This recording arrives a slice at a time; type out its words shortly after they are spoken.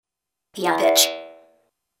Young bitch.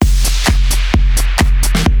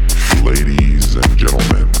 Ladies and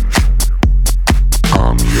gentlemen,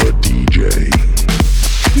 I'm your DJ.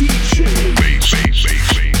 DJ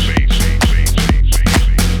Bass.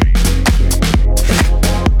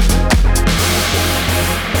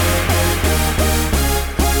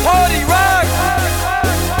 Party rock!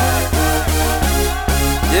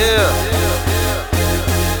 Yeah.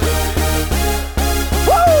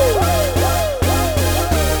 Woo!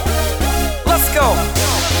 Let's go.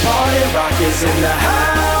 Party rock is in the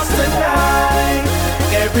house tonight.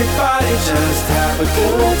 Everybody just have a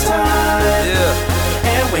good time. Yeah.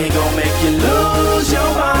 And we gon' make you lose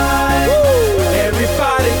your mind. Woo!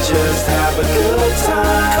 Everybody just have a good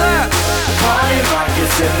time. Clap. Party rock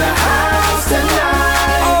is in the house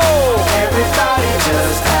tonight. Oh. Everybody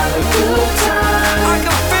just have a good time. I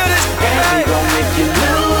can feel this And we tonight. gon' make you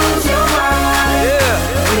lose your mind.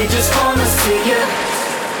 Yeah. We just wanna see you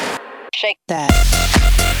Shake that.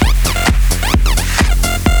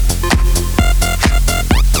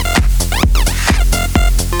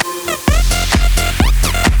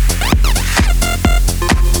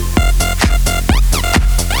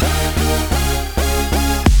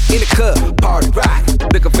 In the club, party rock.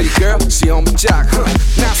 Looking for your girl, she on my jock, huh?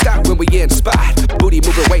 Now stop when we in the spot. Booty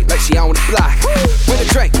moving weight like she on the block. With a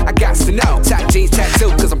drink, I got to know. Tight jeans, tattoo,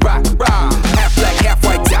 cause I'm rock, raw. Half black, half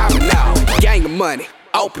white, diamond now. Gang of money,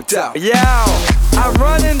 open up. Yo, I'm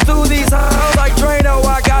running through these halls like Drano.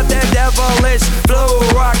 I got that devilish flow,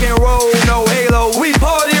 rock and roll, no halo. We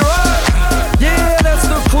party rock. Yeah, that's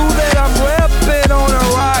the crew that I'm reppin' on a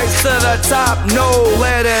rise to the top. No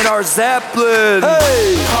lead in our Zeppelin.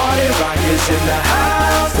 Hey, Party rock is in the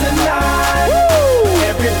house tonight. Woo!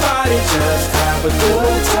 Everybody just have a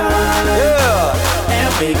good time. yeah.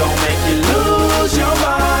 And we gon' make you lose your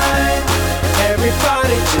mind.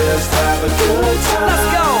 Everybody just have a good time. Let's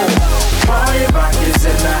go. Party rock is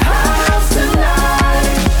in the house tonight.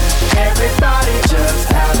 Everybody just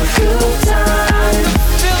have a good time.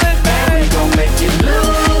 Feel it, And we man. gon' make you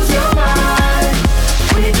lose your mind.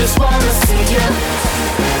 We just wanna see you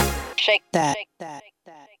Shake that.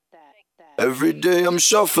 Every day I'm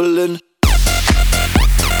shuffling.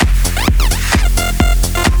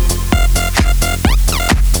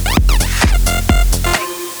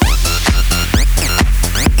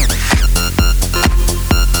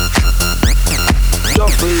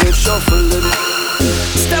 Shuffling.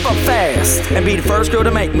 Step up fast and be the first girl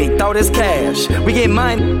to make me throw this cash. We get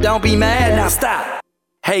mine, don't be mad, now stop.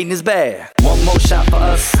 Hating is bad. One more shot for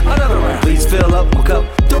us, another round. Please fill up my cup,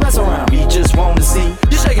 don't mess around. We just want to see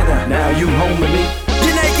you shaking down. Now you home with me.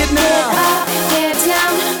 You're naked now. Get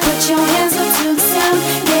down, put your hands up to the sound.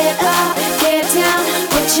 Get up, get down,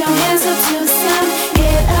 put your hands up to the sound.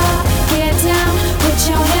 Get up, get down, put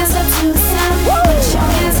your hands up to the sound. Put your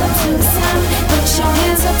hands up to the sound. Put your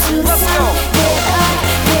hands up to the Let's go. sound. Get up,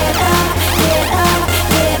 get up, get up,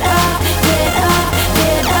 get up, get up,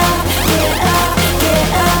 get up, get up, get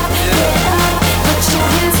up, get up. Put your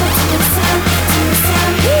hands up to the sound, to the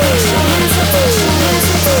sound. Put your hands up, put your hands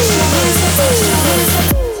up, put your hands up, put your hands up.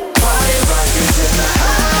 Party rock is in the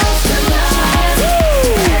house tonight.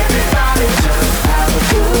 Everybody just have a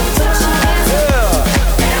good time.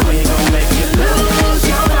 Yeah. And we gon' make you lose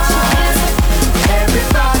your mind.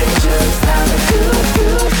 Everybody just have a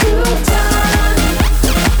good time.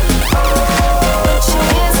 Put your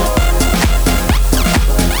hands up.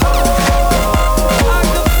 I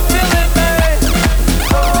can feel it, man.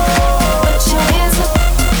 Put your hands up.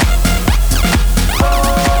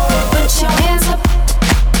 Put your hands up.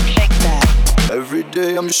 Shake that. Every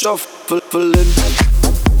day I'm shuffling.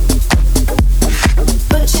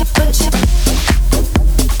 Put your, put your,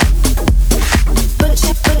 put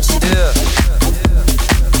your, Yeah.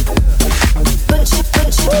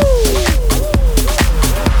 put your.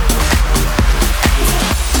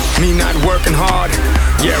 Me not working hard.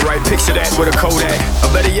 Yeah, right, picture that with a Kodak.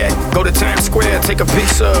 Or better yet, go to Times Square, take a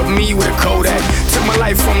picture of me with a Kodak. Took my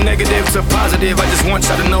life from negative to positive, I just want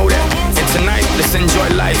y'all to know that. And tonight, let's enjoy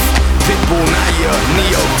life. Pitbull, Naya,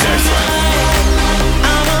 Neo, that's right.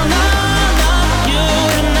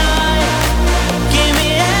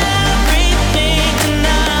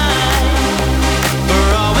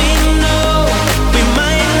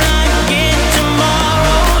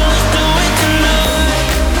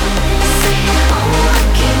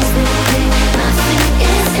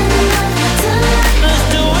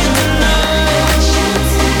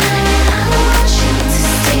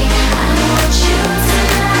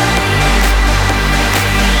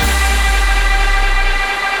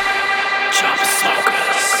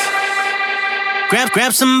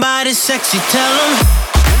 Grab somebody sexy, tell 'em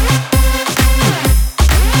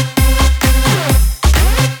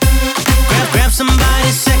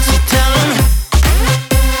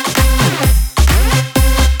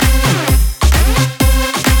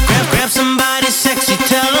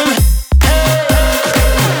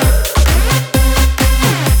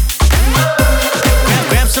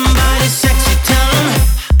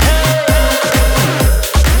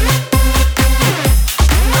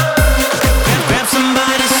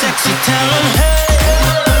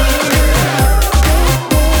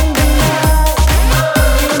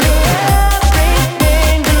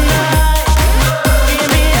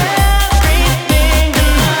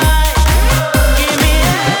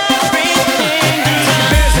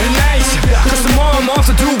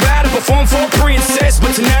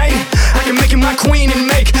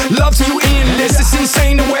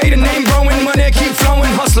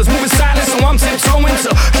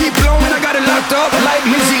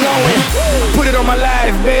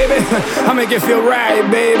I make it feel right,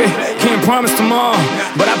 baby. Can't promise tomorrow,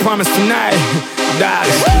 but I promise tonight,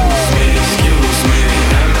 darling. Excuse me,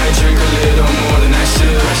 I might drink a little more than I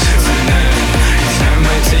should tonight. I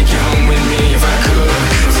might take you home with me if I could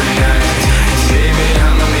tonight. Baby,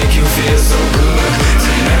 I'ma make you feel so good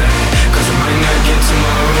tonight, 'cause we might not get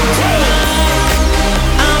tomorrow.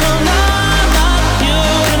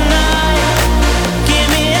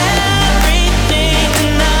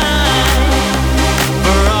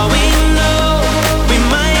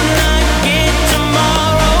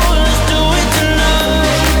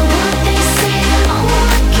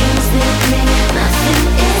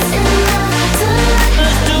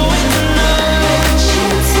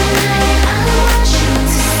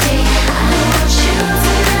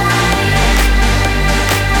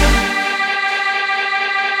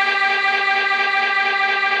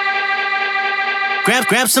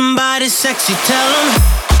 Grab somebody sexy, tell them.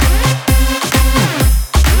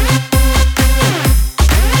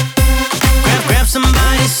 Grab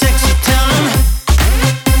somebody sexy, tell them.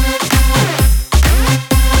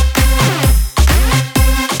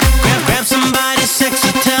 Grab somebody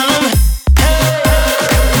sexy, tell them.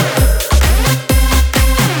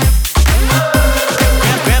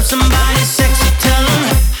 Grab somebody sexy, tell them.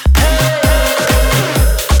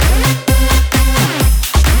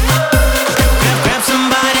 Grab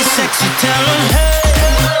somebody sexy, tell them.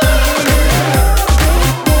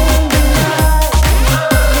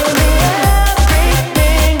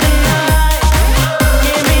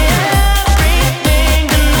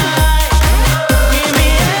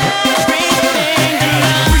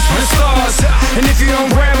 And if you don't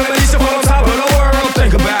grab it, at least fall on top of the world.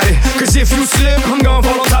 Think about it, 'cause if you slip, I'm gonna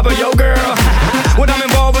fall on top of your girl. What I'm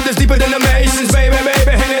involved with is deeper than the Masons, baby,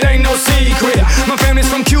 and it ain't no secret. My family's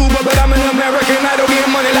from Cuba, but I'm an American. I don't get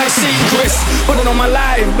money like secrets. Put it on my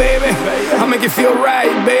life, baby. I'll make it feel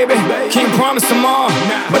right, baby. Can't promise tomorrow,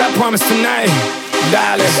 but I promise tonight,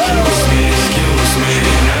 darling. Excuse me,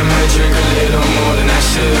 I might drink a little more than I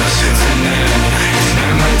should tonight.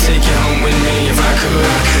 I might take you home with me if I could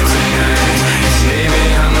tonight. Baby,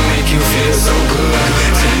 I'ma make you feel so good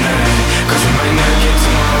tonight, 'cause we might not get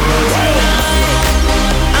tomorrow.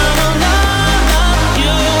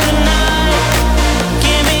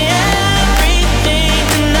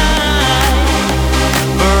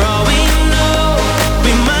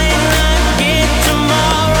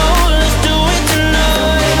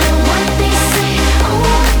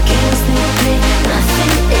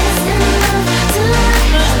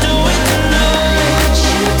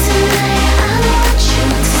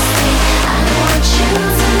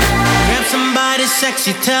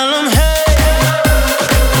 Sexy, tell them, hey.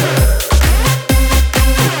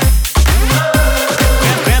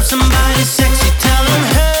 Grab somebody sexy, tell them,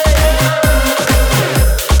 hey.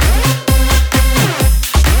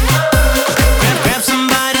 Grab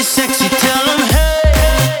somebody sexy, tell them, hey.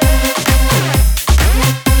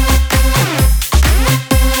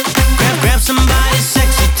 Grab somebody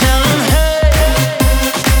sexy, tell them, hey.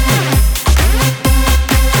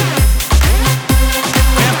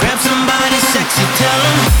 Grab somebody sexy, tell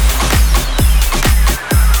them.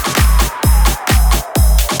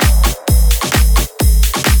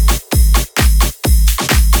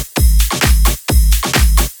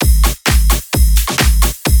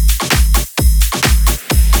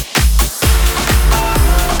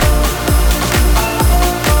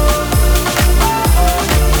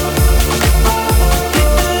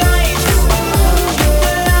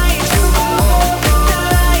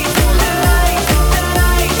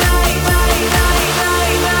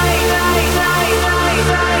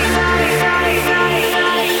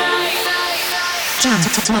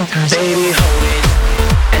 Baby, hold it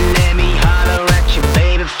and let me holler at you,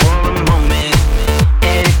 baby, for a moment.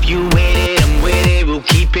 And if you with it, I'm with it. We'll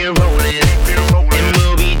keep it rolling, and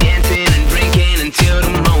we'll be dancing and drinking until the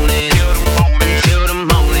morning, until the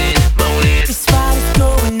morning. The spot is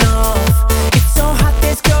going off. It's so hot,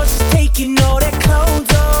 there's girls just taking all their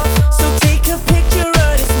clothes off. So take a picture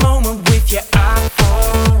of this moment with your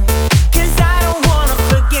iPhone, 'cause I don't wanna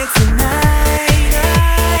forget tonight.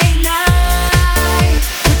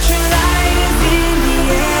 Put your lighters in the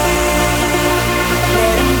air,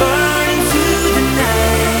 let 'em burn into the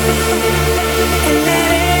night, and let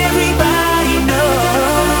everybody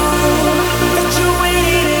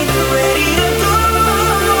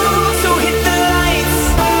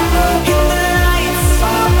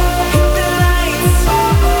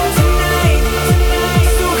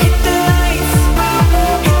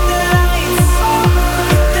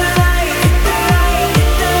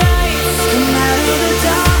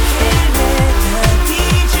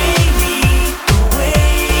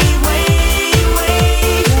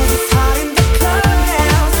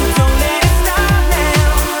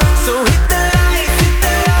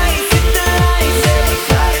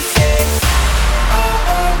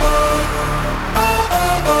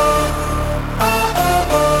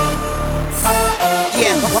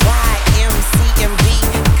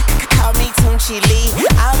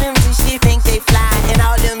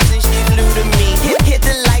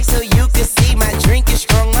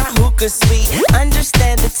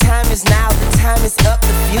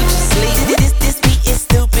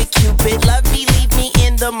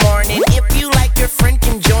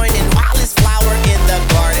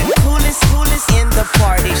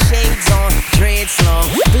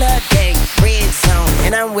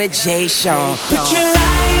with Jay Sean. Put your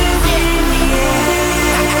light in the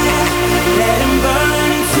air, let 'em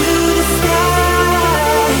burn into the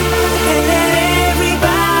sky, and let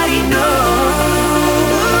everybody know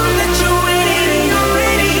that you're ready and you're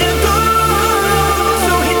ready to go.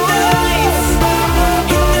 So hit the lights,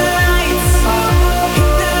 hit the lights,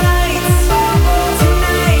 hit the lights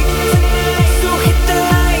tonight. So hit the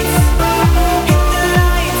lights, hit the lights, hit the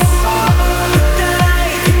lights, hit the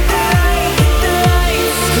lights, hit the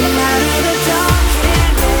lights. Come out of the dark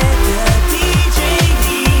and let the DJ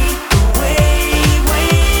lead the way,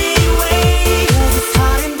 way, way. 'Cause it's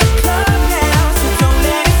hot in the club now, so don't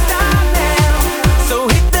let it stop now. So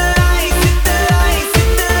hit the lights, hit the lights,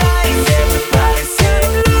 hit the lights. Everybody say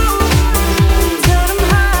low, turn 'em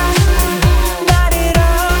high, light it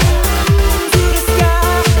up to the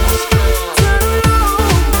sky. Turn 'em low,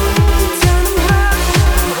 turn 'em high,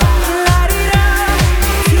 light it up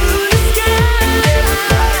to the sky.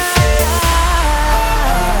 Everybody say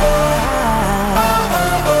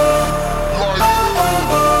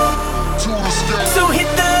so hit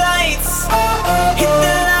the lights, hit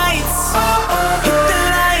the lights, hit the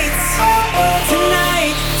lights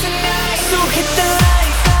tonight. So hit the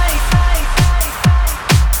lights.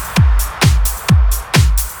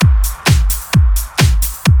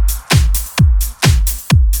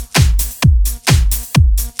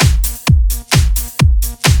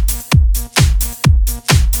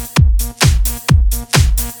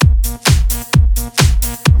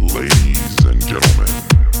 Ladies and gentlemen,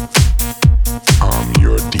 I'm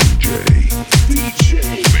your DJ.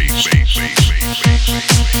 Bass, bass, bass, bass,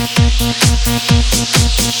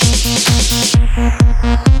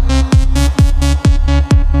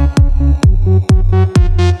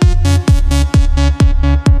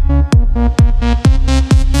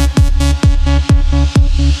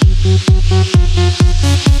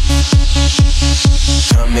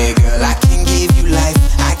 Come here, girl, I can give you life.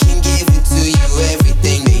 I can give it to you,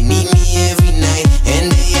 everything. They need me every night,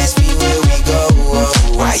 and they ask me where we go. Oh,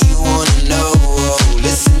 why you wanna know? Oh,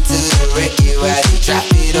 listen to the record while they drop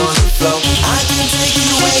it on the floor. I can take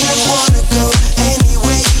you where you wanna go,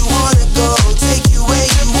 anywhere you wanna go. Take you where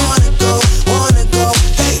you wanna go, wanna go.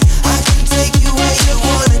 Hey, I can take you where you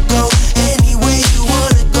wanna go, anywhere you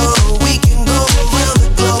wanna go. We can go around the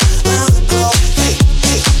globe, round the globe. Hey,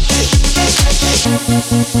 hey, hey, hey,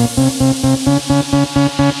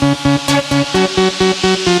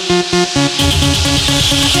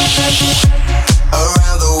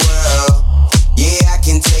 around the world, yeah, I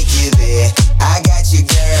can take you there. I got you,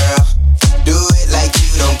 girl. Do it like you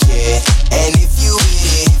don't care. And if you with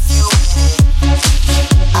it,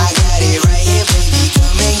 I got it right here, baby.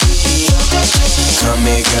 Come and get it. Come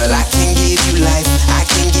here, girl. I can give you life. I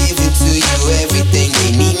can give it to you, everything.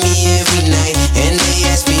 They need me every night, and they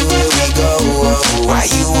ask me where we go. Oh, why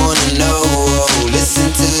you wanna know? Oh,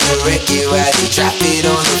 listen to the record while they drop it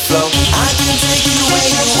on the floor. I can take you where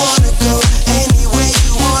you wanna go, anywhere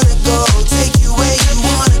you wanna go. Take you where you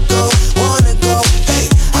wanna go, wanna go. Hey,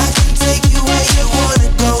 I can take you where you wanna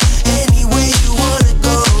go, anywhere you wanna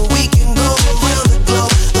go. We can go around the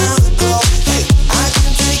globe, round the globe. Hey, I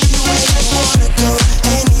can take you where you wanna go,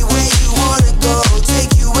 anywhere you wanna go.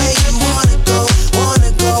 Take you where you wanna go,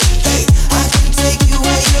 wanna go. Hey, I can take you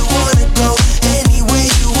where you wanna go, anywhere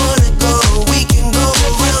you wanna go. We can go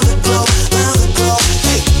around the globe, round the globe.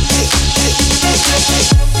 Hey, hey, hey, hey, hey, hey.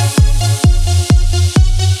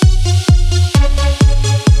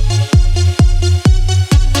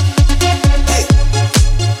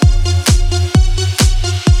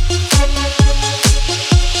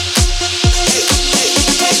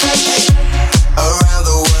 Around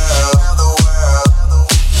the world,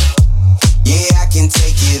 yeah, I can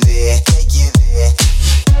take you there.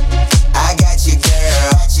 I got you,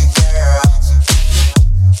 girl.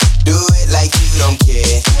 Do it like you don't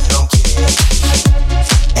care.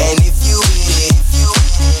 And if you with it,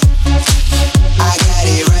 I got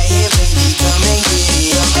it right here, baby. Come and get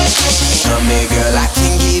it. Come here, girl. I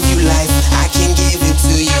can give you life. I can give it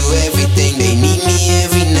to you, everything. They need me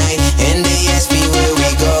every night, and they ask me where we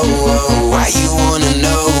go. Oh, why you wanna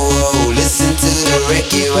know? Oh, listen to the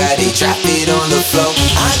record while they drop it on the floor.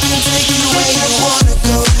 I can take you where you wanna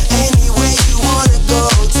go, anywhere you wanna go.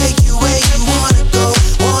 Take you where you wanna go,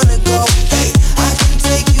 wanna go. Hey, I can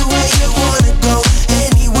take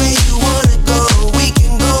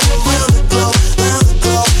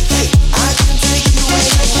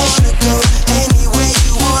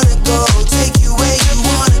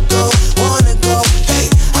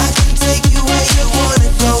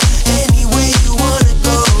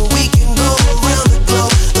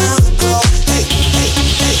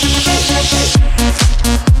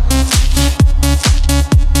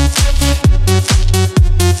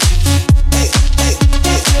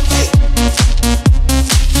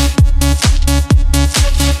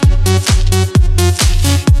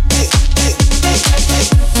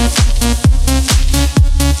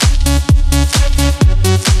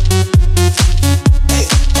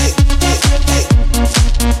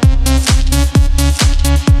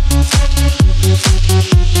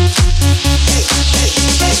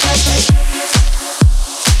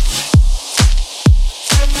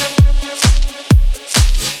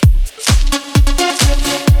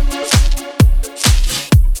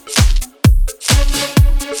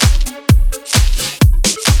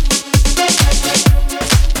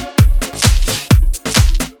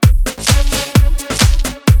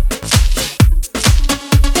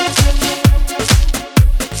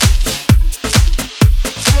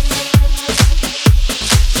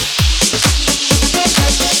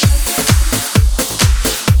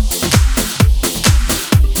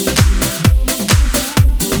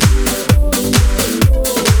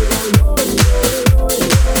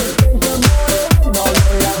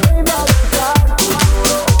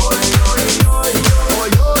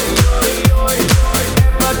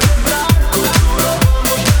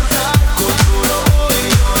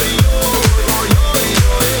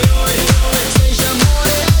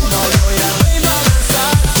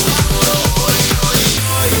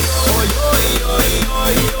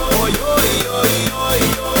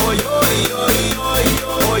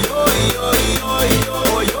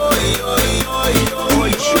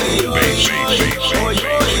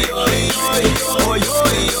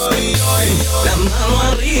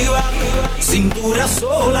arriba, cintura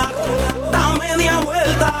sola, da media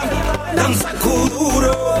vuelta, danza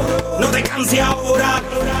kuduro, no te canses ahora,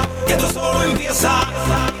 que esto solo empieza,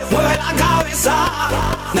 mueve la cabeza,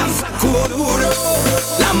 danza kuduro,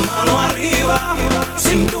 la mano arriba,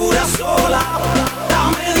 cintura sola, da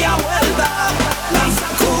media vuelta, danza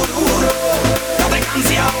kuduro, no te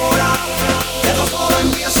canses ahora, que esto solo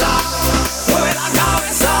empieza, mueve la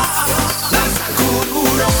cabeza, danza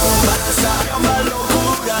kuduro, balanza una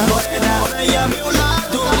locura, morena, ella a mi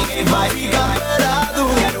lado, ninguém vai ficar parado,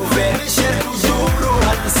 quero ver mexer com duro,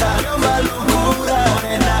 balança uma loucura,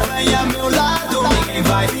 morena, ella a meu lado, ninguém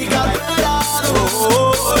vai ficar parado,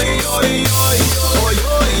 oi, oi, oi, oi, oi,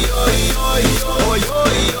 oi, oi, oi, oi,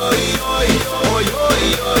 oi, oi, oi, oi,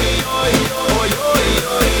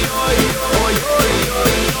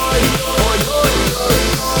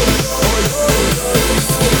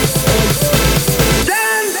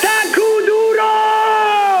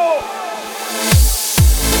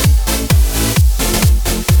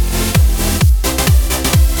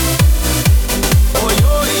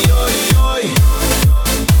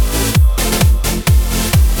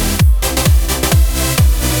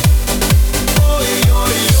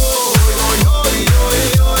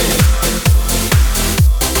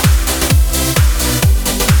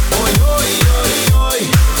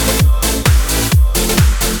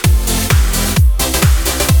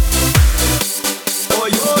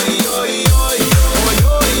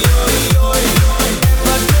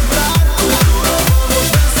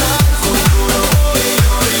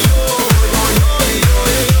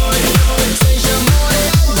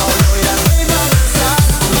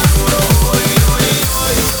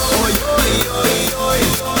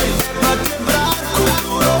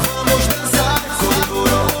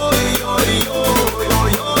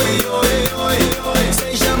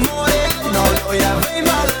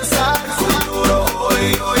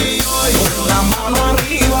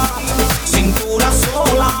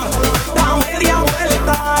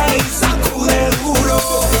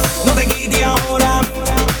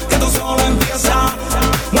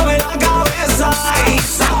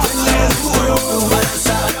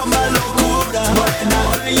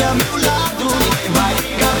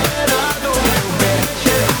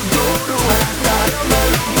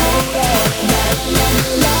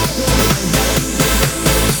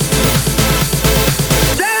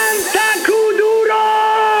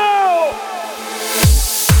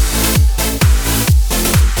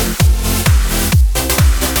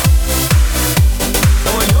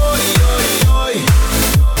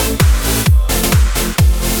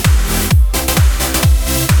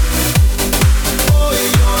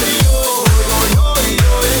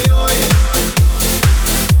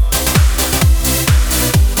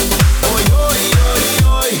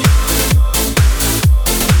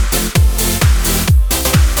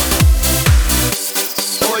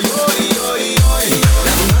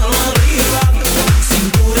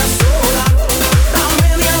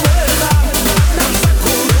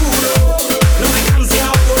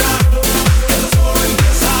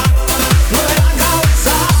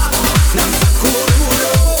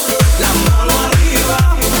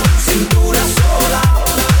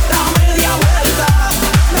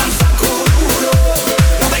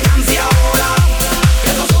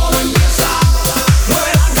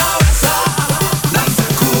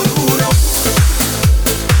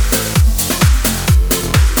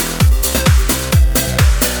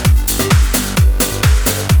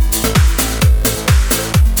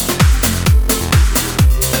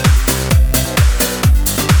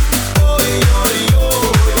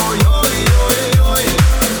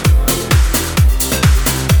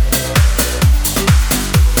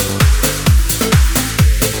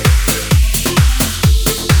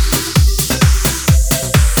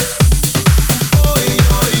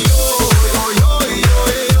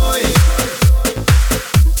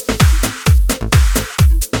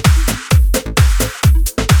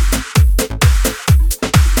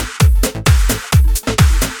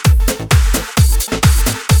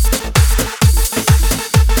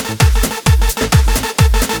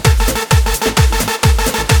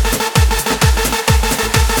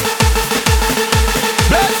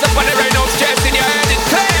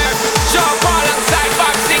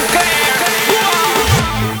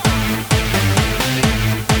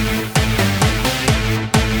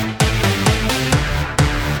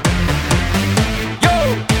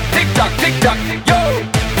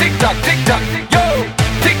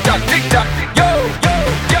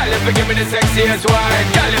 sexiest wine.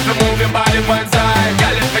 Girl, if you move your body one side.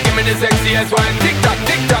 Girl, if you give me the sexiest wine. Tick tock,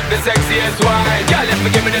 the sexiest wine. Girl, if you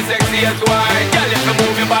give me the sexiest wine. Girl, if you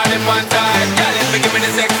move your body one side. Girl, if you give me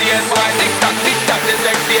the sexiest wine. Tick tock, the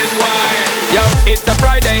sexiest it's a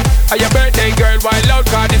Friday. Are your birthday, girl, wild out,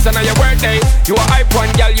 cause this is your birthday. You a hype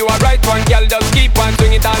one, girl, you a right one, girl, just keep on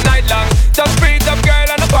swing it all night long. Just breathe up, girl,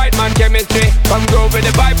 and a fight man chemistry. Come grow with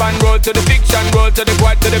the vibe and roll to the fiction, roll to the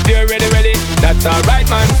quad, to the pure, ready, ready. That's alright,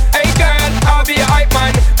 man. Hey, girl, I'll be a hype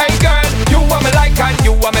man. Hey, girl, you want me like and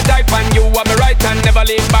you want me type and you want me right hand. Never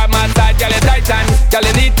leave by my side, girl, you titan, girl,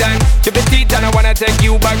 you neat and keep it teeth and I wanna take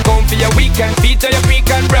you back home for your weekend. Feature your freak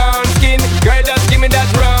and brown skin, girl, just give me that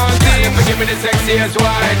round thing. Give me the sexiest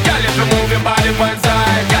wine, girl, if you move your body one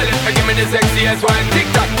side, girl, if you give me the sexiest wine, tick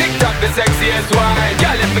tock, the sexiest wine,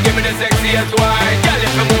 girl, if you give me the sexiest wine, girl,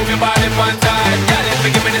 if you move your body one side, girl, if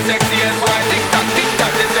you give me the sexiest wine, tick tock,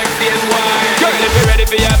 the sexiest wine, girl, if you ready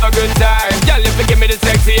for you have a good time, girl, if you give me the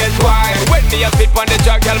sexiest wine, when me a spit on the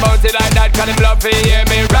track, girl, bounce it like that, cause them love to hear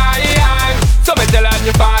me right. So me tell her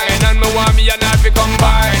you fine, and me want me and her to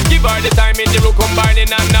combine. Give her the time in the room combining,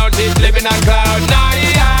 and now she's living on cloud nine.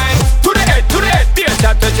 To the head, be a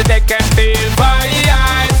shot till she take and feel fine.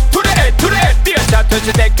 To the head, be a shot till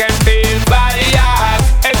she take and feel fine.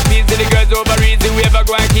 SP's to the girls over easy, we ever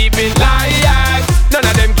go and keep it live. None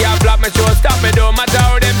of them can flop me show, stop me, don't matter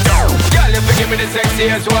how them do. Girl, if you give me the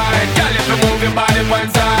sexiest wine, girl, if you move your body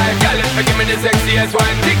one side, girl, if you give me the sexiest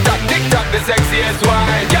wine, tick tock, the sexiest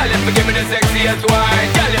wine, girl, if you give me the sexiest wine,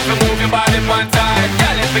 girl, if you move your body one side,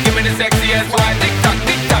 girl, if you give me the sexiest wine, tick tock,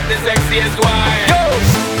 the sexiest wine. Yo,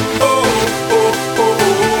 oh, oh, oh, oh,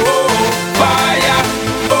 oh, fire,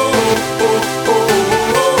 oh, oh, oh,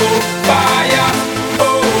 oh, fire,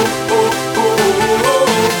 oh, oh, oh,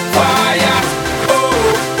 oh, fire, oh,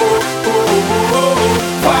 oh, oh, oh,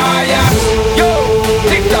 fire. Yo,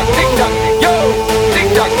 tick tock, yo, tick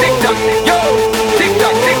tock, yo, tick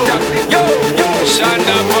tock, yo,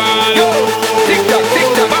 Shonda Paul, yo, tick tock,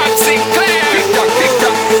 Bob Sinclair, tick tock,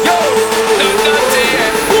 yo,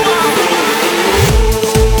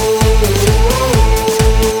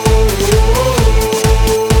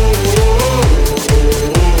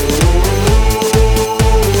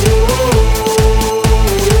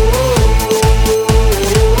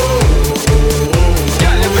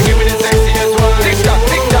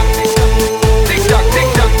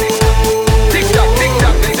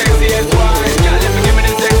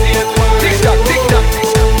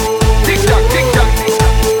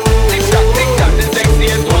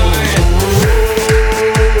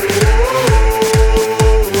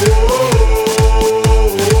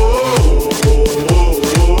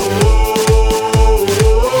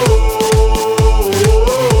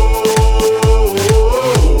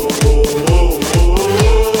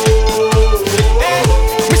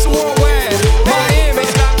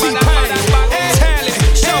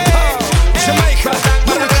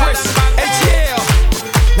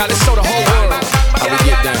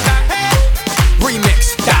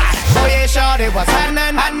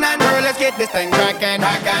 this thing crackin'.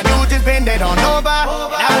 You just bend it on over.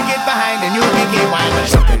 Now we get behind and you make it wine.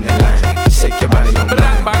 Jump in the line, shake your body on mine.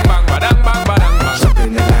 Bang bang bang bang bang bang. Jump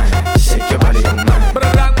in the line, shake your body on mine.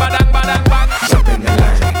 Bang bang bang bang. Jump in the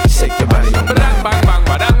line, shake your body on mine. Bang bang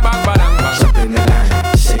bang bang bang. Jump in the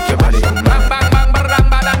line, shake your body on mine. Bang bang bang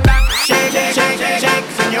bang bang. Shake, shake, shake, shake, shake,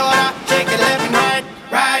 senora. Shake it left and right,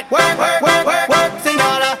 right. Work, work, work, work, work,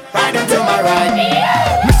 senora. Right into my right.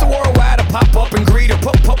 Mr. Worldwide, I pop up and greet her.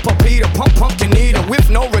 Peter, pumpkin eater with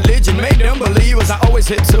no religion, made them believers. I always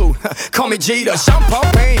hit two. Call me Jeter,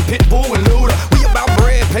 Champagne, Pitbull and Luda. We about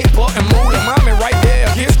bread, paper and moolah. Mommy right there,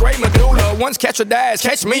 here's great medulla. Once catch a dash,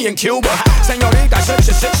 catch me in Cuba. Señorita,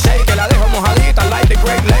 shake, que la dejo mojadita like the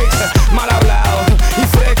Great Lakes. Mal hablado y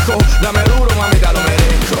fresco, dame duro, mamita, lo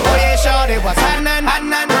merezco. Oh yeah, shorty, what's happening?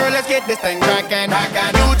 Girl, let's get this thing crackin'.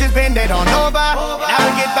 You just bend it on over. Now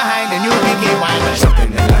we get behind and you make it wine. Jump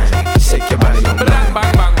in the line, shake your body on mine.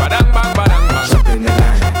 Bang bang bang bang bang. Jump in the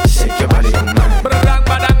line, shake your body on mine. Bang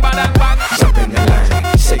bang bang bang. Jump in the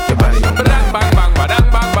line, shake your body on mine. Bang bang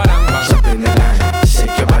bang bang. Jump in the line,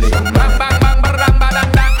 shake your body on mine. Bang bang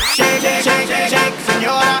bang. Shake, shake, shake, shake, shake,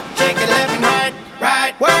 senora. Shake it left and right,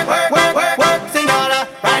 right. Work, work, work, work, work, senora.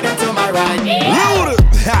 Right into my right. Luda.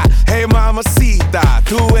 Hey mamacita,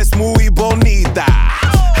 tú es muy bonita.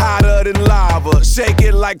 Hotter than lava, shake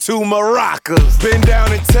it like two maracas. Bend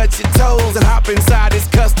down and touch your toes and hop inside this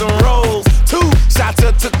custom rolls. 2 shots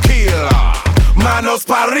of tequila, manos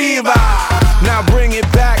pa' arriba. Now bring it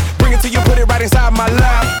back, bring it till you put it right inside my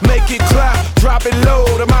lap. Make it clap, drop it low,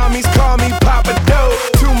 the mommies call me Papa Doe.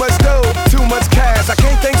 Too much dough, too much cash, I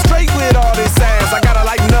can't think straight with all this ass. I gotta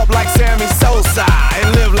lighten up like Sammy Sosa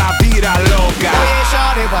and live la vida loca. Oh yeah,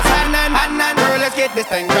 shorty, what's happening? Girl, let's get this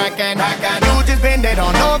thing crackin'. You just bend it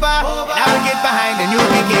on over. Now we get behind and you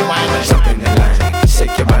make it wine. Jump in the line,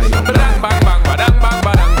 shake your body on mine. Bang bang bang bang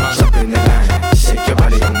bang. Jump in the line, shake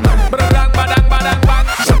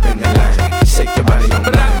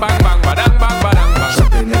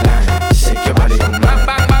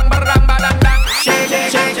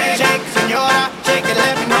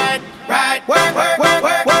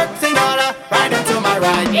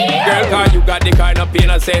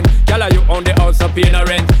own the house, no pay no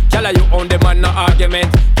rent. Girl, you own the man, no argument.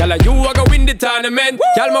 Girl, you a go win the tournament.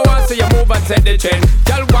 Girl, me want see you move and set the trend.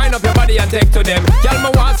 Girl, wind up your body and take to them. Girl, me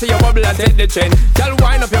want see you bubble and take the trend. Girl,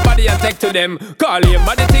 wind up your body and take to them. Call him,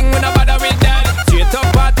 but the thing when I bother with that. Straight up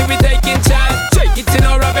party, we taking chance. Shake it in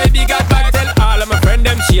our baby, got back. Tell all of my friend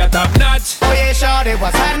them she a top notch. Oh yeah, shorty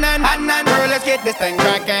was hotnin', hotnin'. Girl, let's get this thing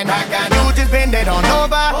crackin', crackin'. You just bend it on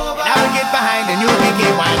over. Now we get behind and you can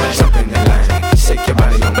get windin'. Jump in the line, shake your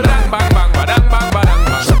body on Badang bang bang, badang bang badang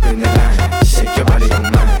bang. Jump in the line, shake your body on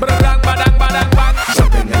mine. Badang badang badang bang.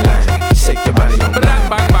 Jump in the line, shake your body on Badang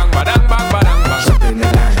bang bang, badang bang badang bang. Jump in the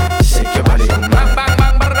line, shake your body on Bang bang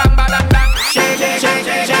bang, badang badang bang. Shake, shake, shake,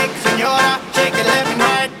 shake, shake, senora. Shake it left and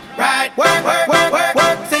right, right. Work, work, work, work,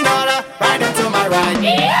 work, senora. Right into my right.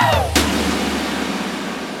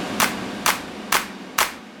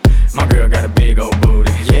 My girl got a big old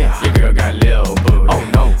booty. Yeah. Your girl got a little booty. Oh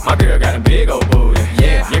no. My girl got a big old booty.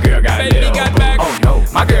 Yeah. Your girl got a little booty. Oh no.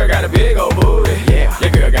 My girl got a big old booty. Yeah. Your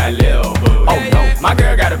girl got a little booty. Oh no. My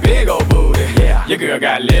girl got a big old booty. Yeah. Your girl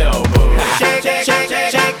got a little booty. Shake, shake, shake,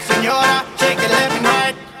 shake, shake, senora. Shake it left and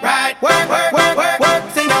right, right. Work, work, work, work, work,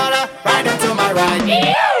 senora. Right into my right.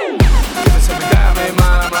 Give it to me, dame,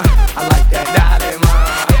 mama. I like that, dale,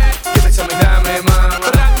 mama. Give it to me, dame, mama.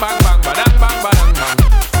 Badang bang bang, badang bang badang bang.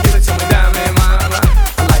 Give it to me, dame, mama.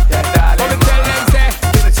 I like that, dale, Gonna mama. tell them say,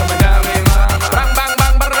 Give it to me, dame, mama. bang bang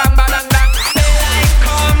bang badang badang bang. Daylight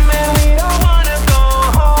come and we don't wanna go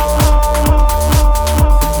home.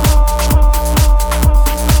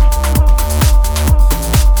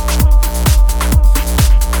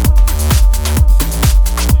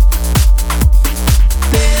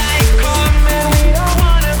 Daylight come and we don't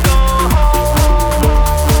wanna go home.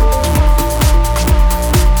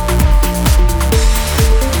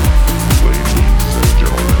 Ladies and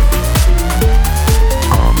gentlemen,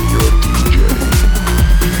 I'm your DJ.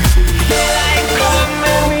 Daylight come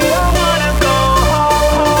and we don't wanna go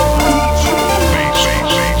home.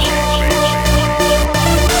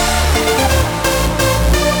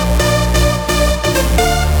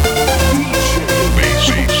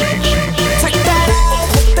 Take that out,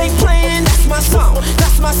 what they playing, that's my song,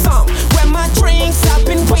 that's my song. Where my drinks, I've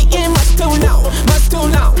been waiting much too long, much too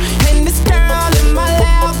long. And this girl in my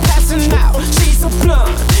lap passing out, she's a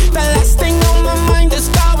blunt. The last thing on my mind is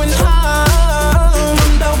going home.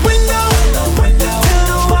 From the window to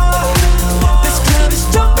the wall, this club is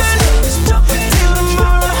jumping till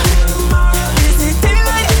tomorrow. Is it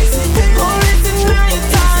daylight or is it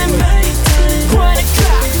nighttime? 1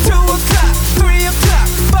 o'clock, 2 o'clock, 3 o'clock,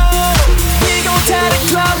 4. We gon' tear the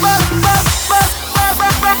club up, up, up, up,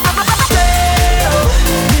 up, up, up, up. Day-o,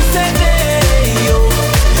 we said day-o.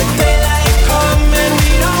 Daylight come and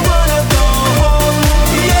we don't wanna go home.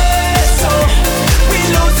 Yeah, so we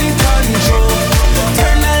losing control.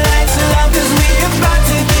 Turn the lights low 'cause we about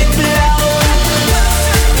to get blown.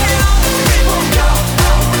 We won't go,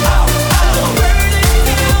 oh, oh, oh. Burn it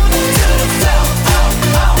down to the floor,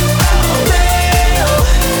 oh, oh, oh. Day-o,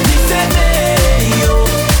 we said day-o.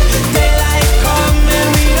 Daylight come and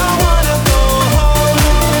we don't wanna go home.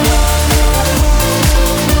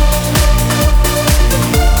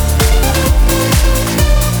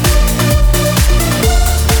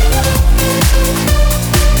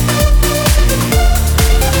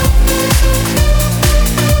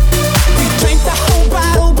 We drink the whole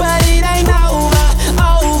bottle, but it ain't over,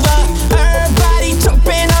 over. Everybody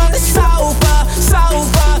jumping on the sofa,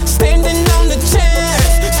 sofa. Standing on the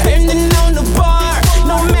chairs, standing on the bar.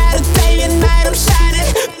 No matter day and night, I'm shining.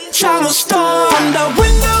 Trauma star from the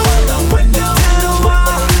window to the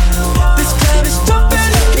wall. This club is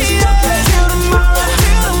jumping, yeah, till tomorrow,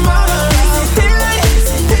 till tomorrow. Is it daylight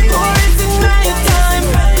or is it nighttime?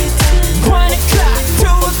 1 o'clock,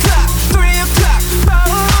 2 o'clock, 3 o'clock,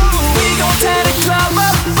 4. We gon' tear the club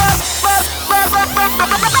up, up, up, up, up, up,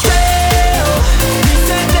 up, up. Day-o, we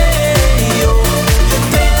said day-o.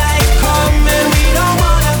 Daylight come and we don't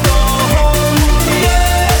wanna go home.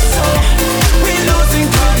 Yeah, so we losing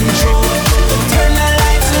control. Turn the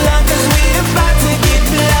lights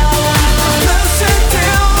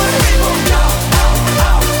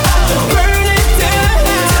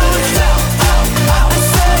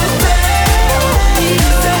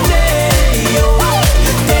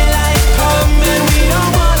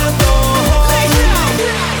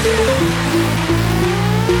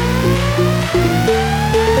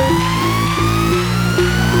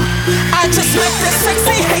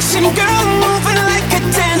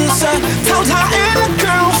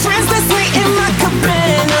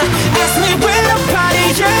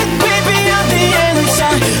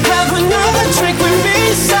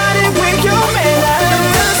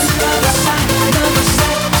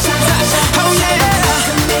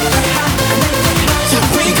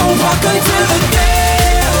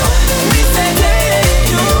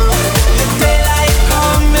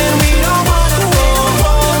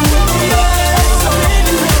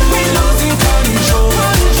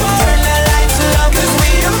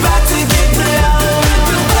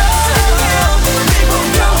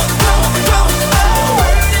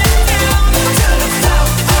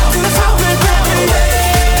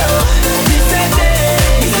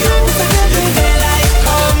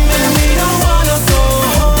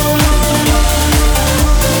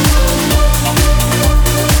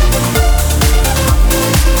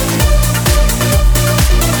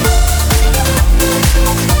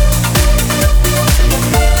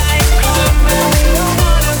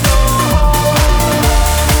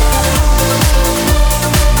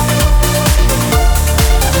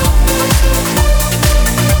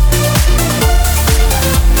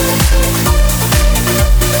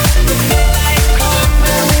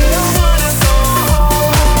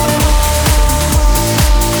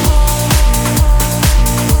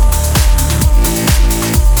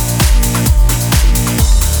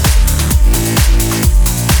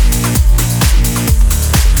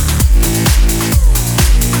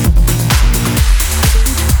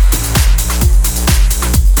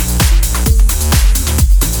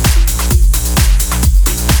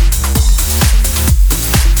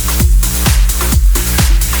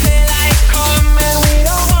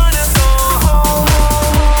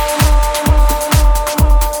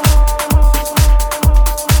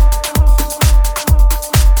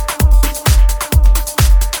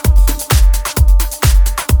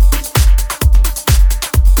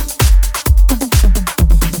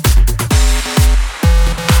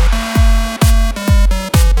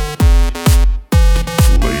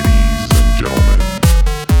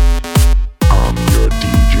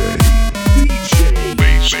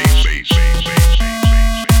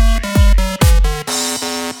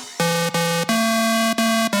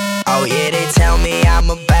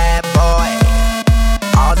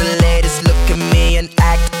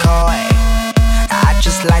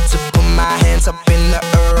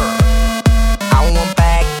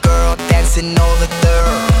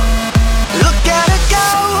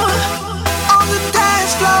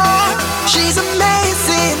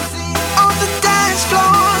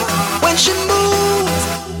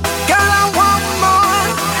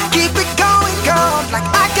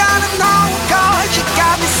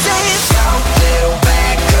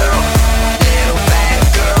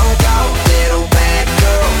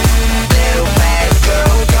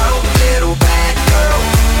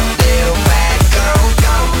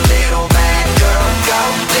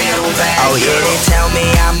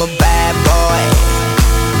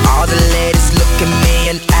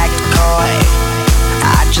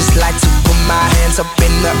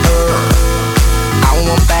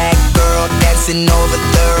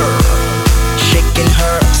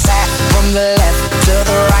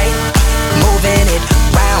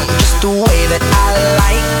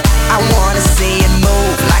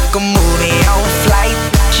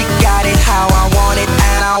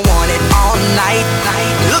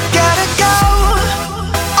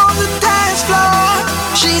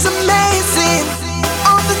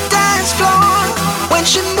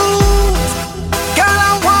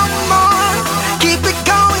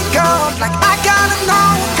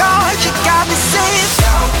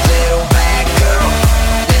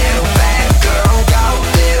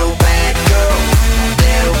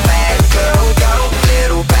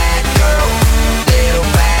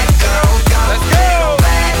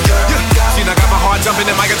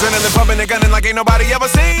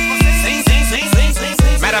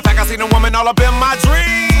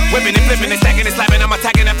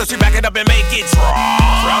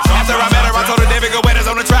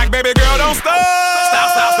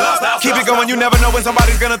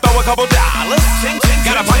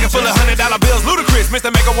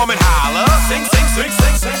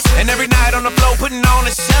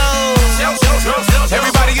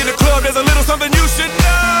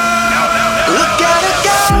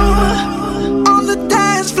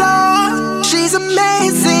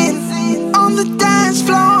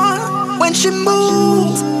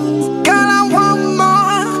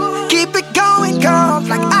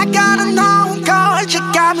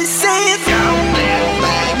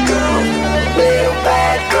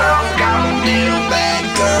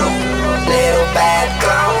Little bad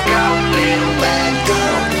girl, little bad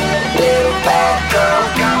girl, little bad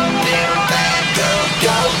girl,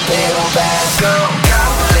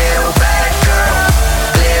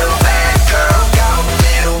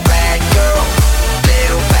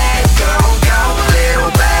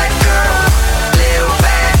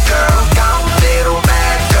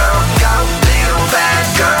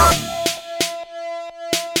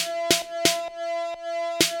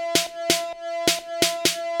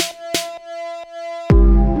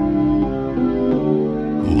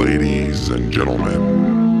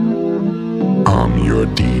 your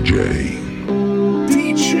DJ.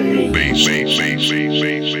 DJ Bass.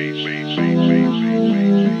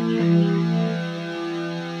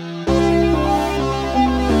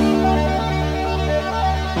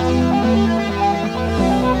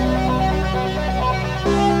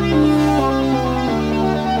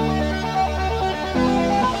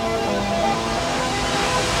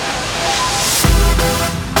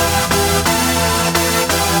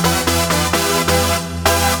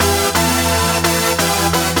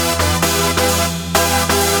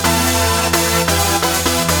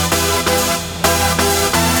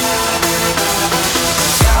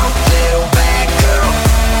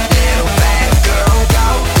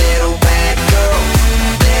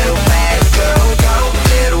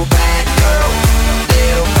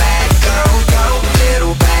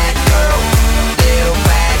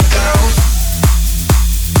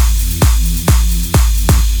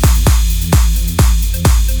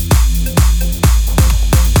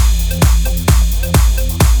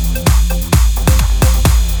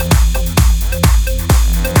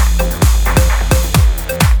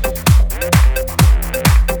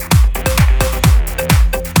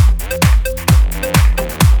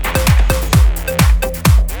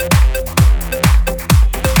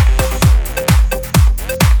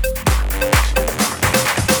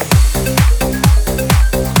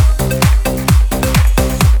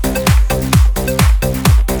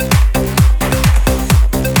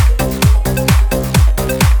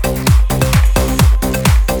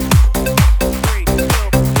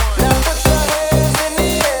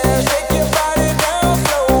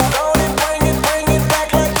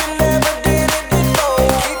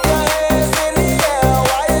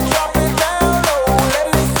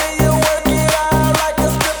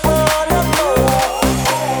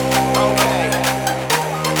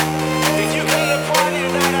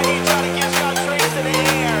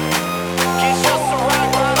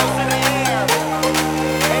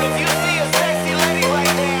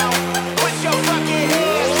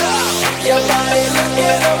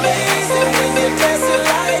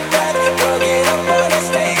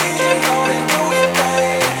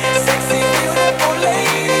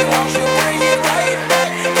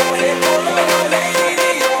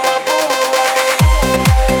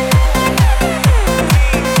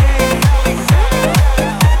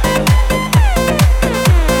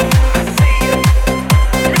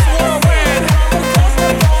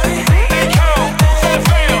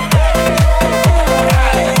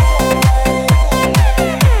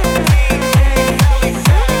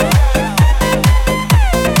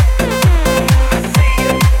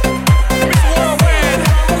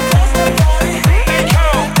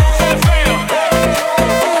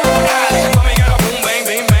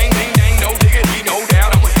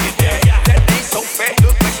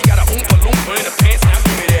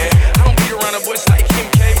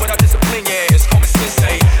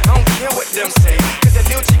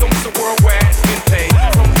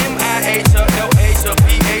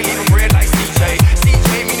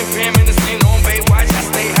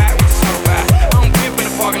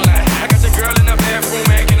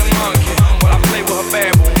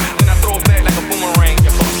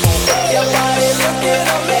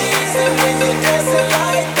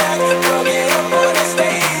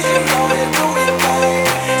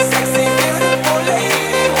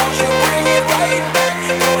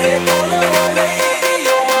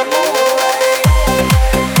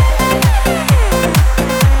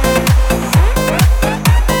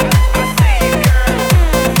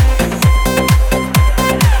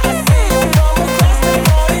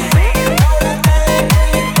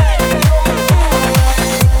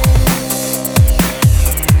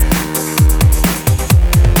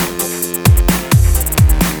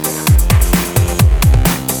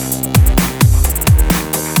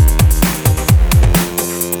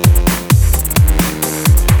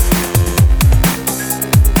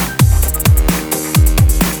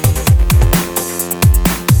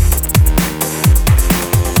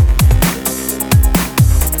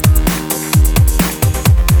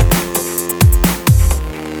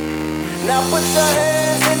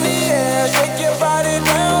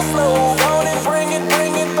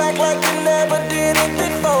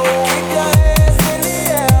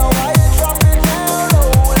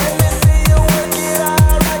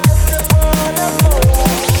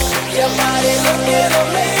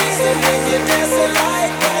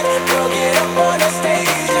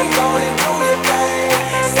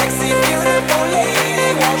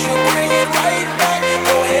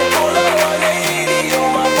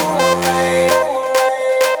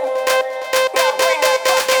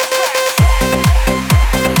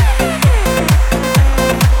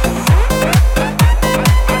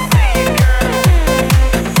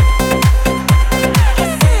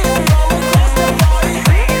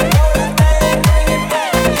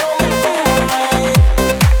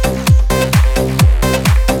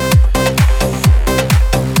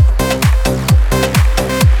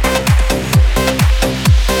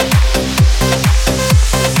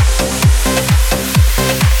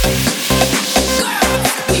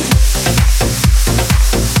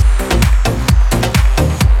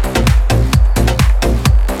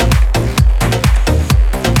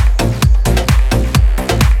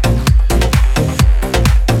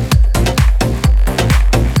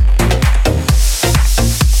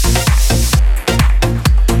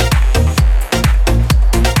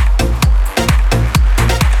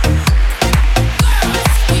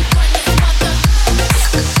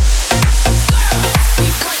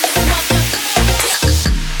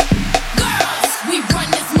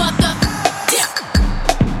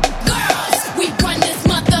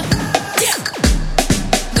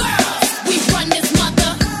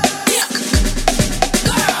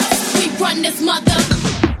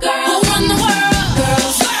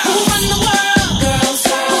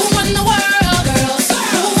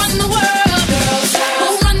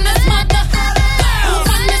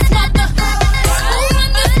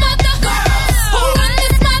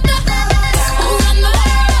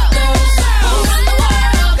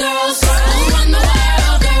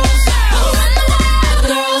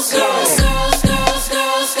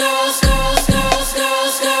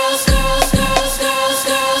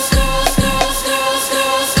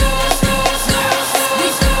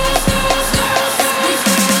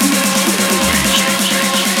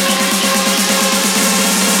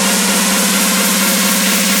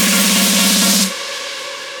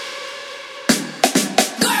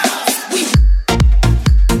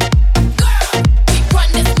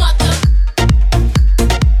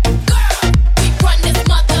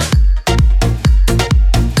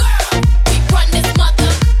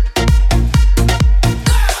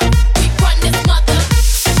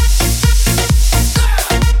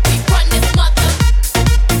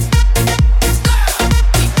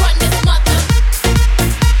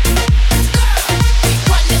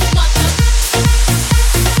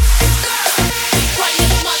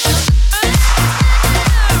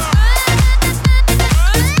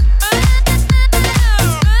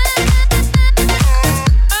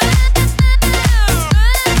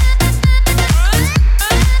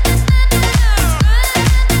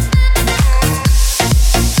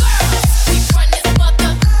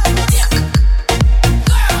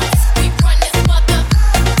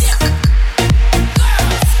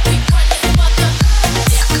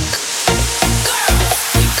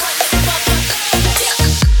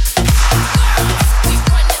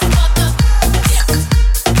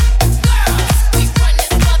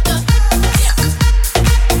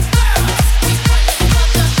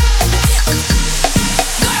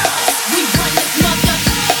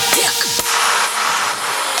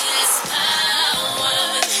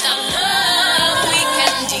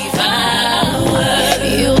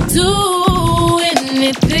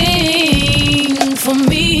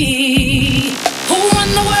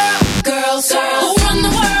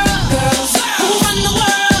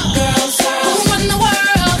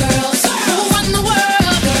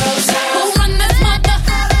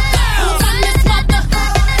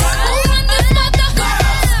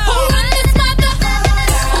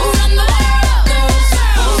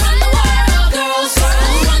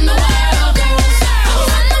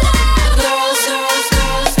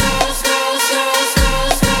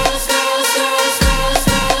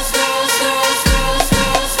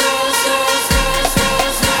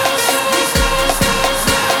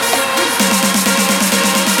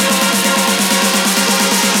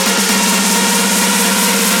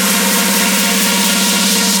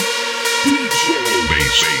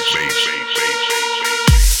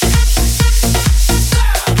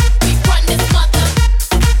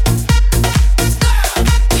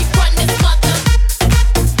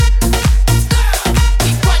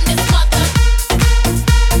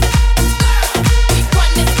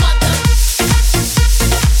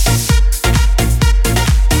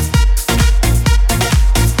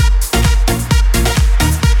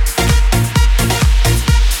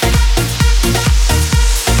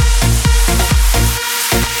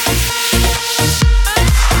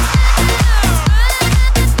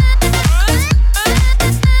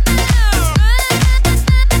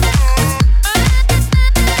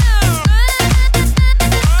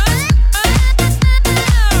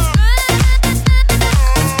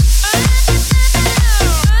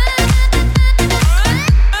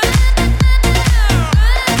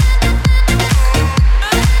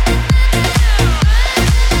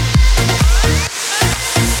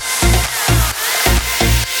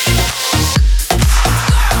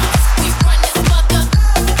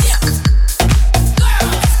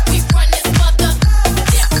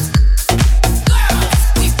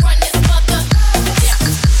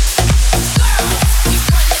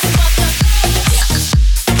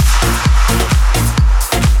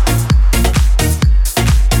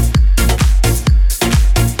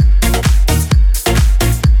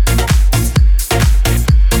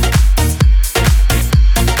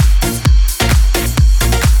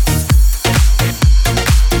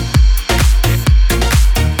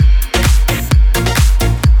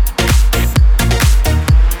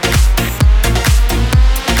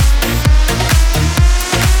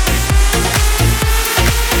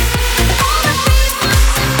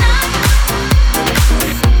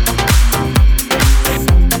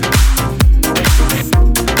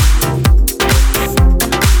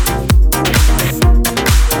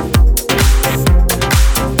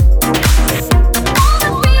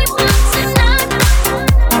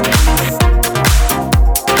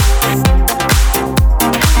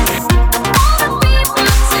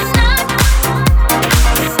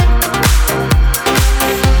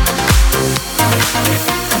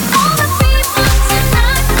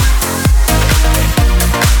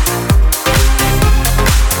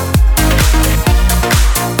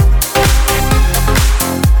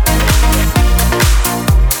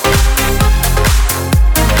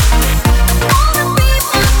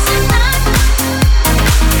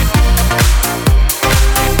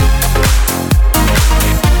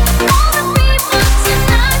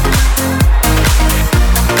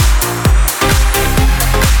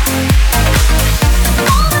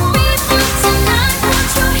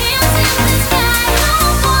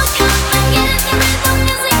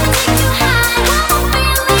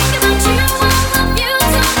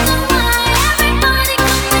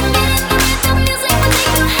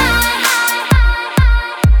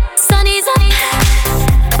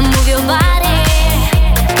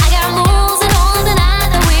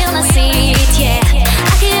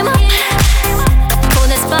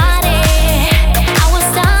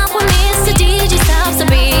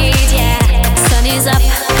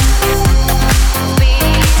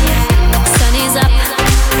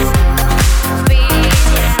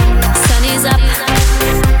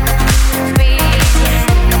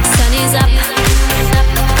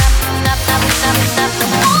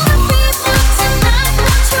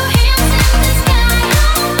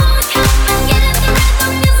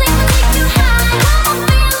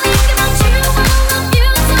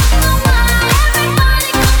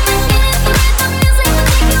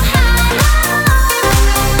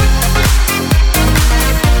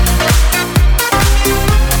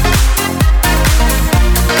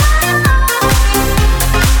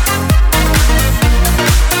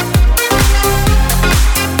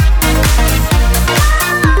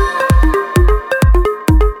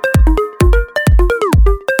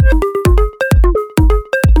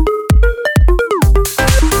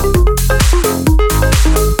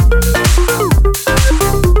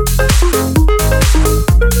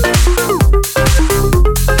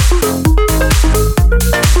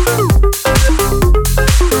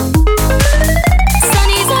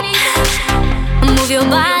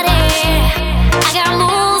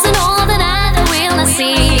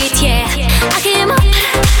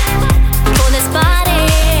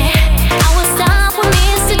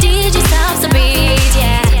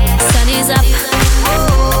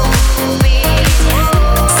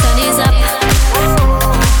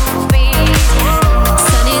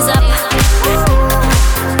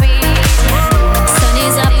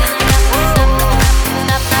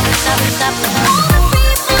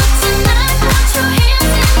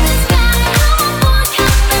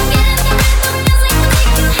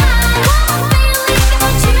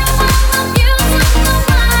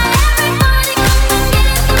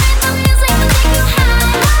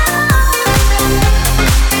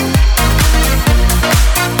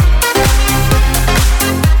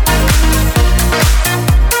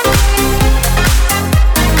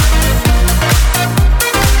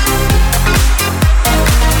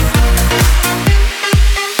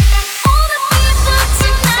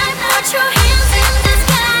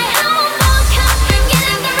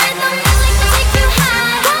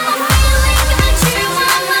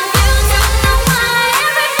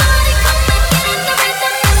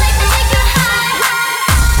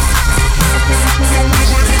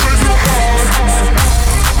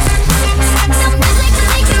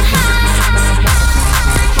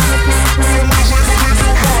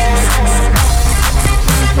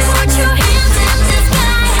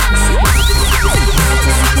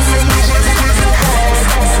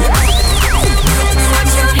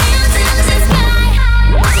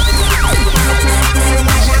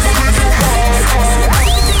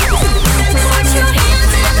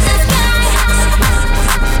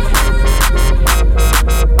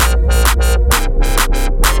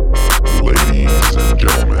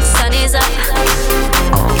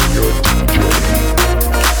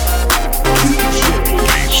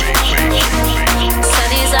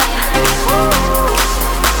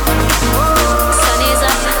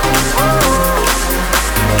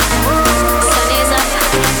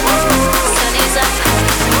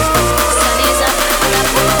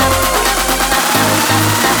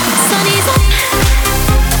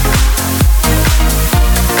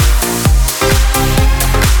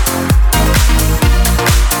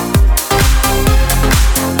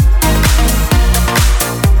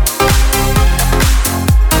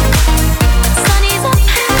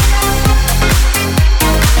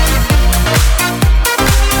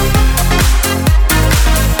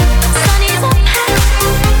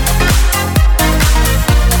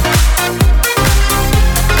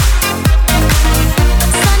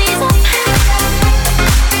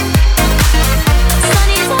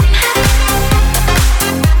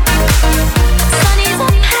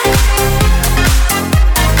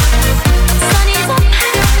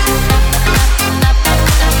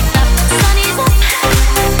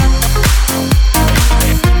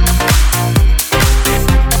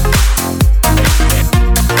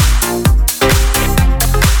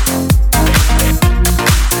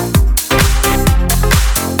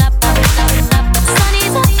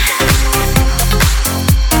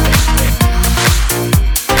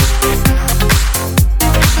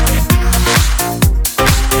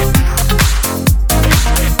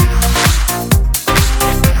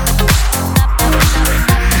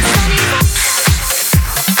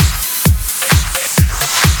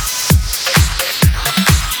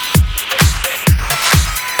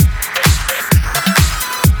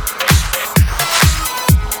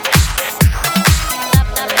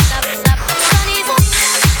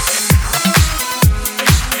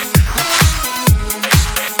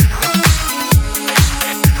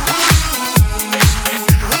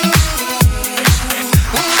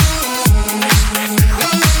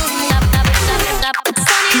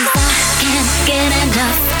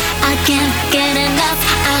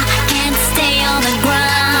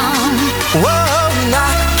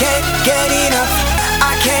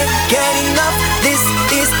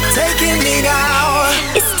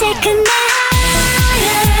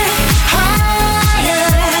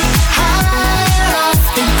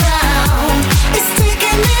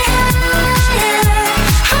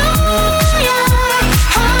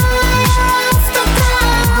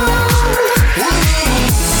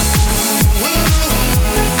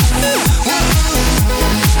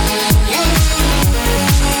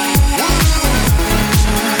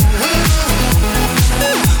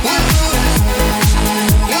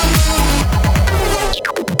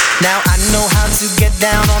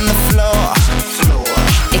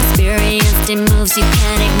 moves you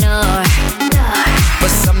can't ignore. But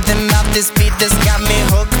something about this beat that's got me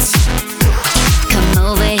hooked. Come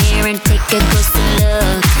over here and take a closer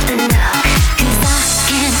look. 'Cause I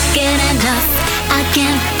can't get enough. I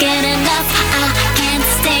can't get enough. I can't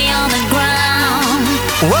stay on the ground.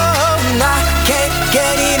 Whoa, I can't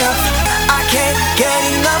get enough. I can't get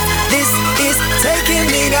enough. This is taking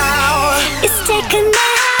me now. It's taking me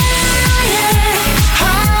higher,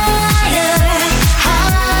 higher,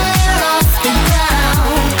 higher off the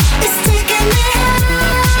ground. It's taking me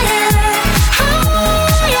higher,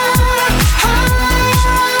 higher,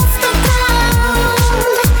 higher off the ground.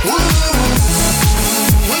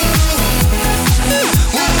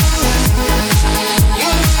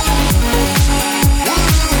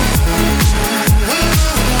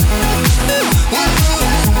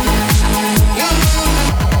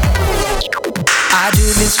 I do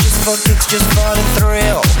this just for kicks, just for the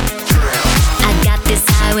thrill. I got this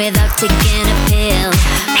high without taking a pill.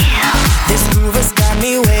 This groove has got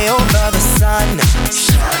me way over the sun.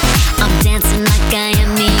 I'm dancing like I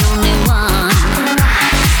am the only one.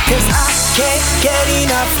 'Cause I can't get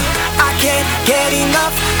enough. I can't get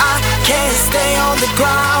enough. I can't stay on the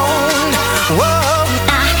ground. Whoa,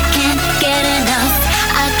 I can't get enough.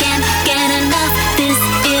 I can't get enough. This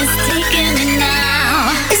is taking me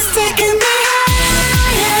now. it's taking me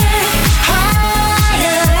higher,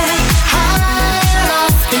 higher, higher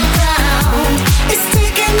off the ground. It's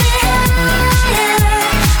taking me higher,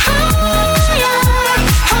 higher,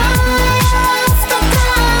 higher off the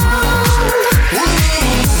ground.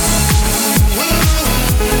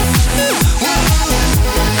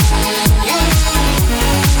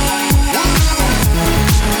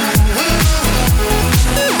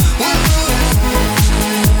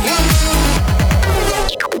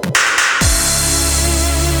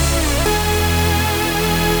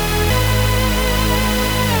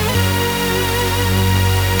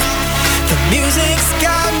 The music's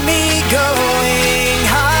got me going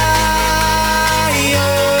higher.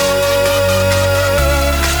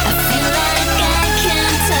 I feel like I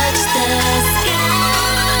can touch the sky.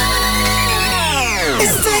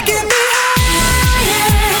 It's taking me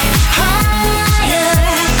higher, higher,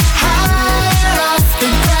 higher off the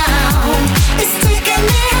ground. It's taking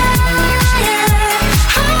me higher,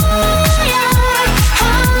 higher,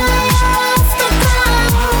 higher off the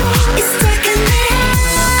ground. It's taking me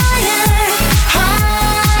higher,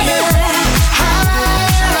 higher,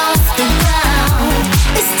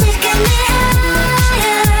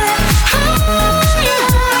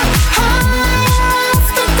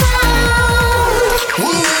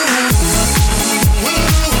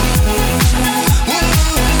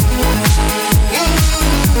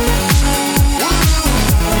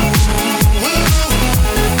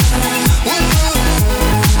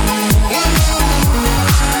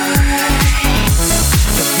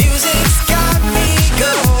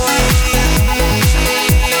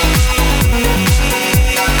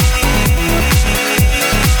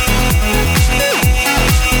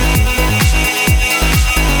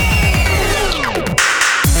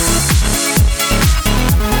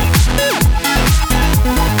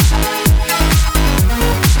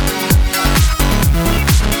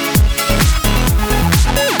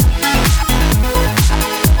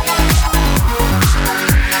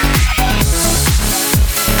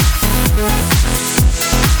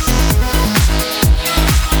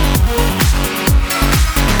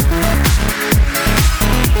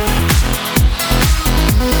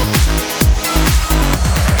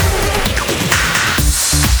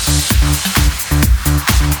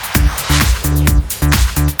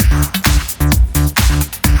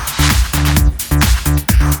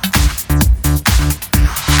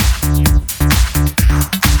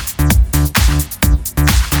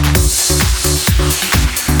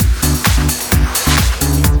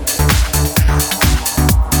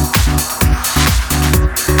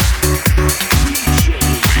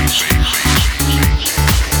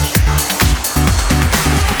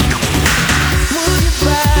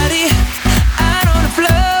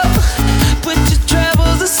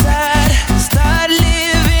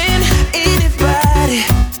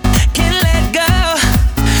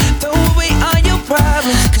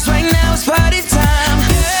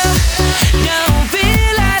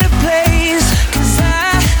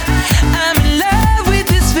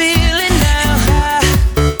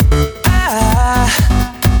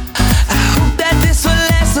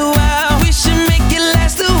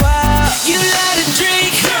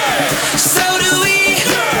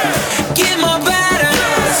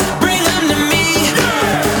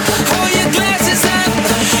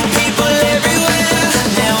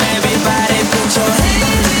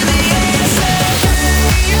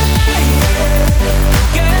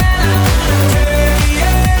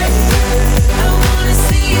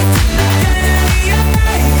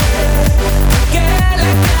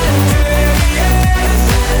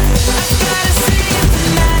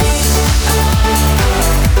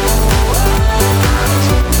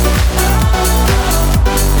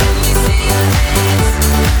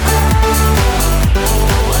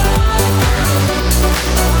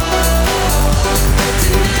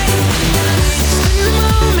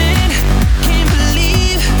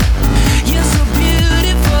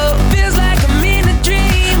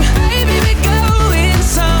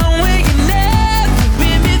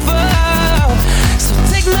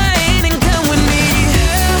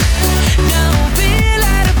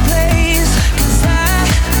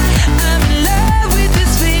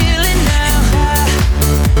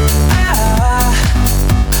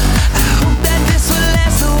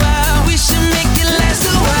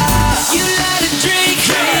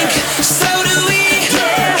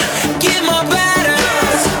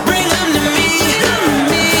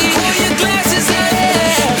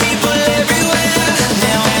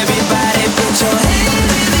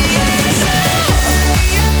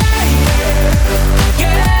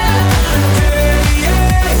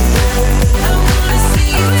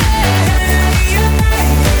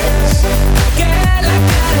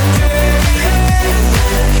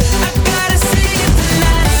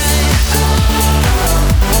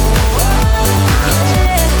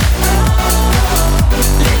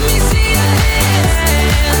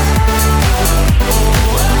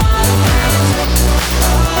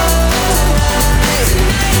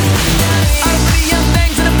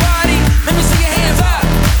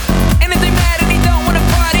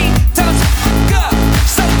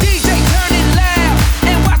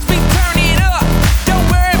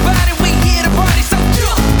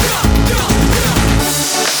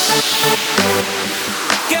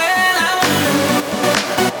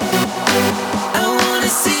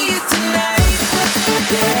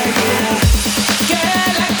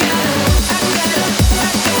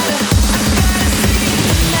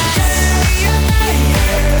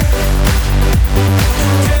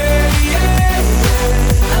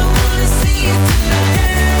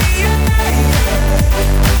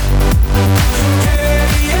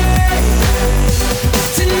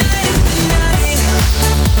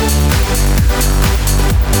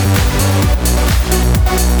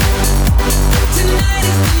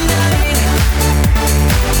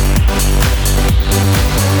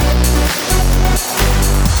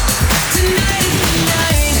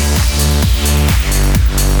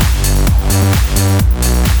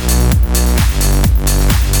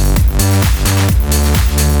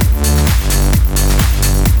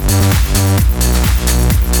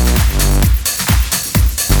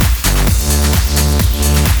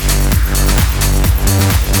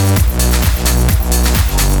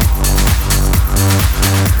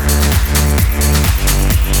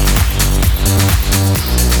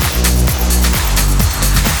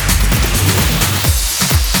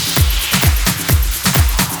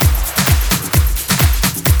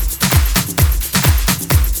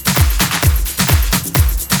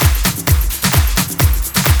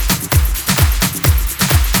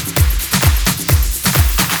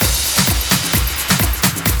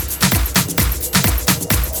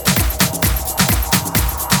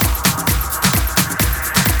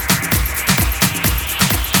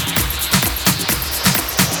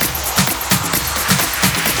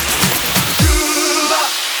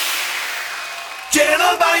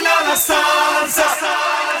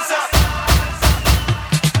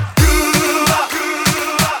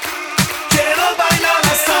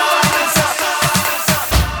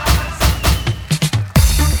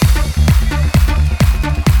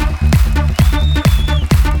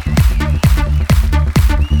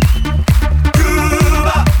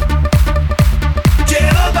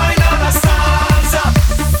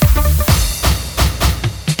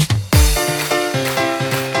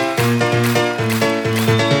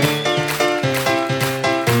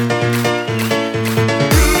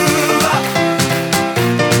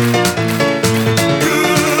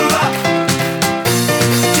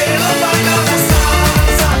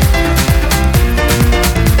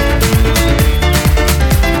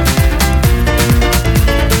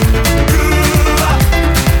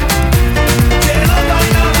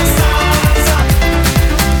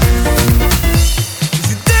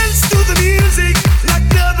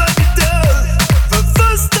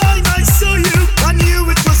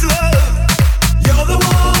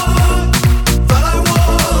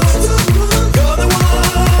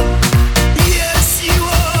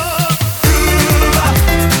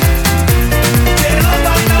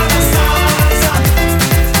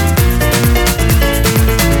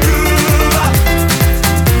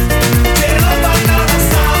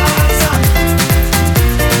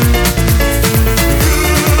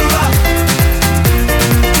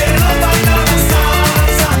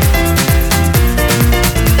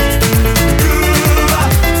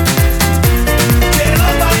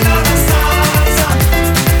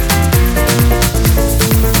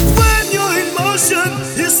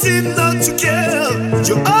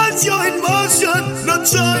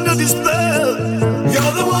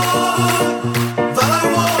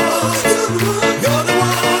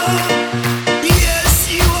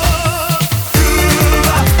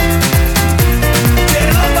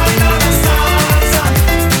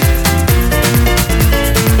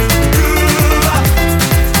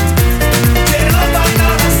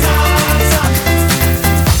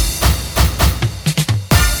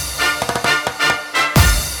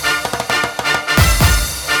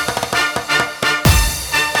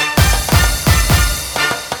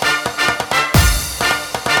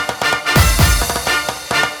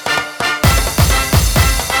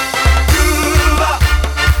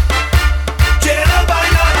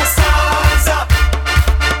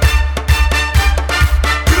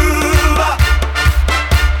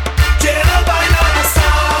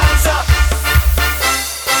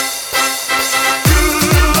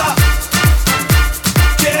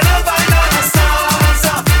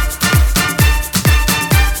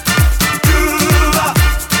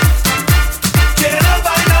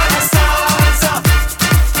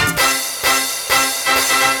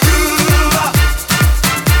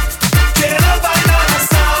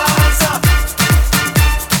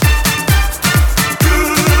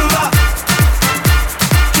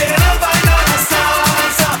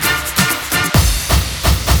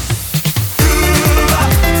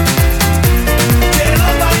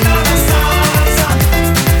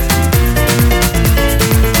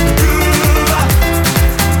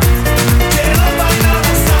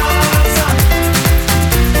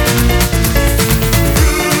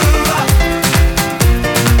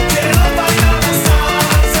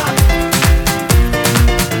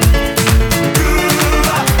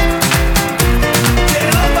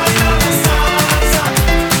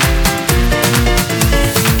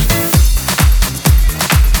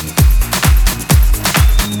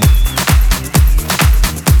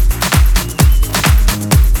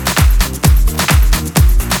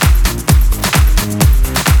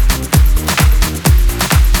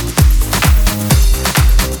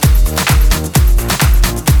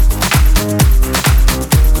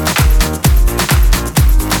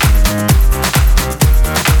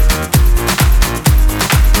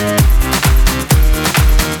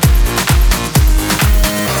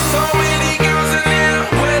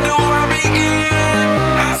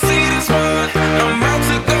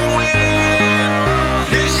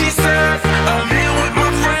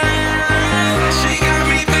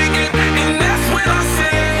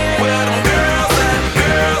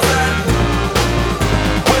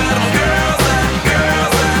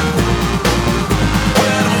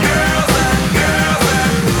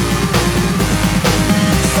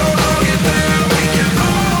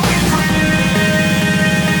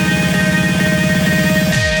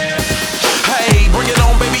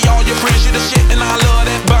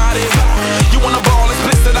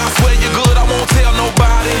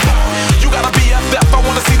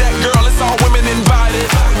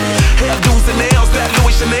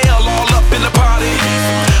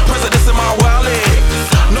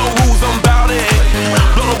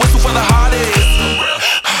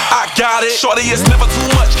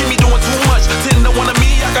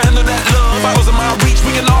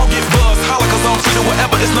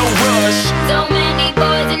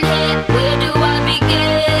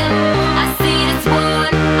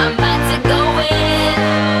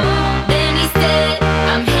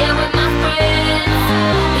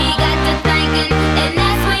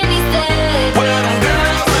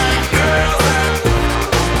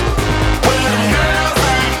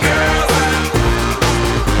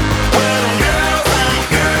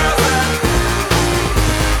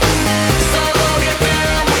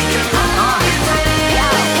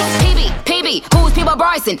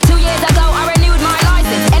 Listen, 2 years ago